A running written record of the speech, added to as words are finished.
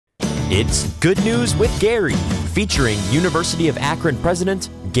It's Good News with Gary, featuring University of Akron President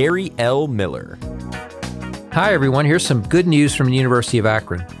Gary L. Miller. Hi everyone, here's some good news from the University of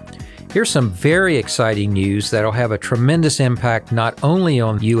Akron. Here's some very exciting news that'll have a tremendous impact not only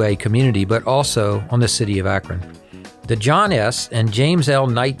on the UA community, but also on the city of Akron. The John S. and James L.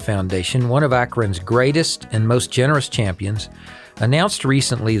 Knight Foundation, one of Akron's greatest and most generous champions, announced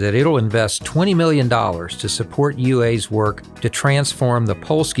recently that it'll invest $20 million to support UA's work to transform the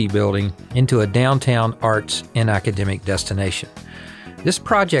Polsky building into a downtown arts and academic destination. This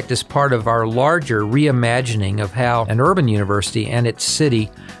project is part of our larger reimagining of how an urban university and its city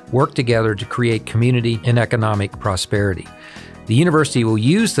work together to create community and economic prosperity. The university will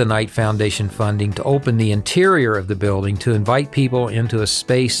use the Knight Foundation funding to open the interior of the building to invite people into a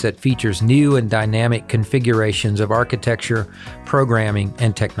space that features new and dynamic configurations of architecture, programming,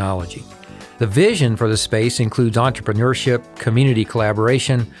 and technology. The vision for the space includes entrepreneurship, community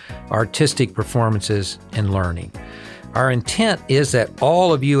collaboration, artistic performances, and learning. Our intent is that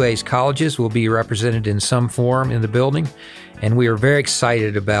all of UA's colleges will be represented in some form in the building, and we are very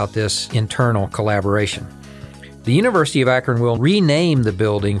excited about this internal collaboration. The University of Akron will rename the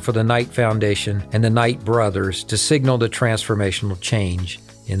building for the Knight Foundation and the Knight Brothers to signal the transformational change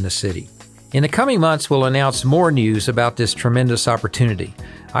in the city. In the coming months, we'll announce more news about this tremendous opportunity.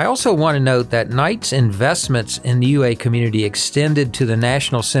 I also want to note that Knight's investments in the UA community extended to the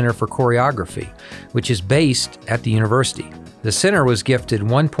National Center for Choreography, which is based at the university. The center was gifted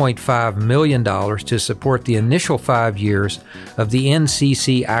 $1.5 million to support the initial 5 years of the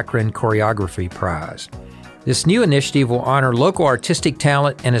NCC Akron Choreography Prize. This new initiative will honor local artistic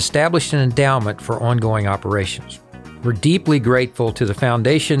talent and establish an endowment for ongoing operations. We're deeply grateful to the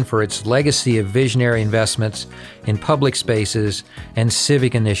Foundation for its legacy of visionary investments in public spaces and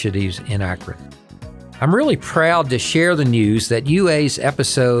civic initiatives in Akron. I'm really proud to share the news that UA's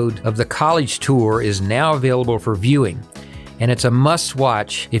episode of the College Tour is now available for viewing, and it's a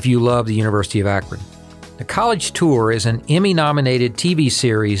must-watch if you love the University of Akron. The College Tour is an Emmy-nominated TV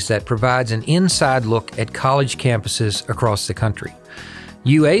series that provides an inside look at college campuses across the country.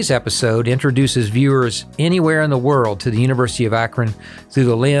 UA's episode introduces viewers anywhere in the world to the University of Akron through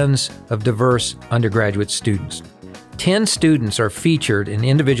the lens of diverse undergraduate students. 10 students are featured in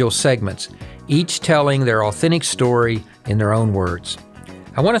individual segments, each telling their authentic story in their own words.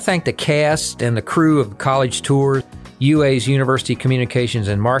 I want to thank the cast and the crew of the College Tour, UA's University Communications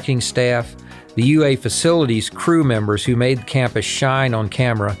and Marketing staff, the UA facilities crew members who made the campus shine on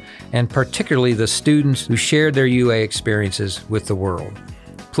camera, and particularly the students who shared their UA experiences with the world.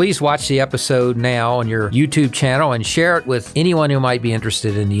 Please watch the episode now on your YouTube channel and share it with anyone who might be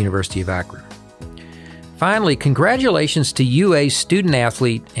interested in the University of Akron. Finally, congratulations to UA student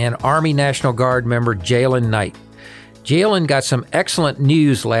athlete and Army National Guard member Jalen Knight. Jalen got some excellent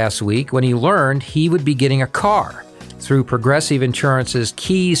news last week when he learned he would be getting a car through Progressive Insurance's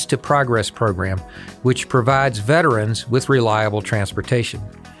Keys to Progress program, which provides veterans with reliable transportation.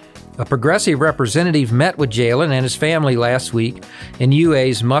 A Progressive representative met with Jalen and his family last week in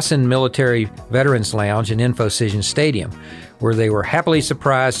UA's Musson Military Veterans Lounge in Infocision Stadium, where they were happily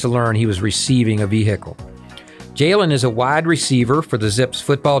surprised to learn he was receiving a vehicle. Jalen is a wide receiver for the Zips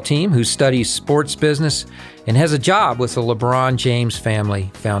football team who studies sports business and has a job with the LeBron James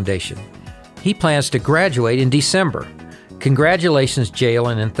Family Foundation. He plans to graduate in December. Congratulations,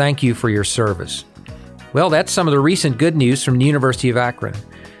 Jalen, and thank you for your service. Well, that's some of the recent good news from the University of Akron.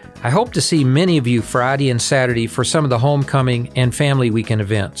 I hope to see many of you Friday and Saturday for some of the homecoming and family weekend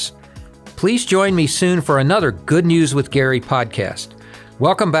events. Please join me soon for another Good News with Gary podcast.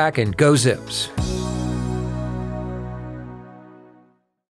 Welcome back and go Zips!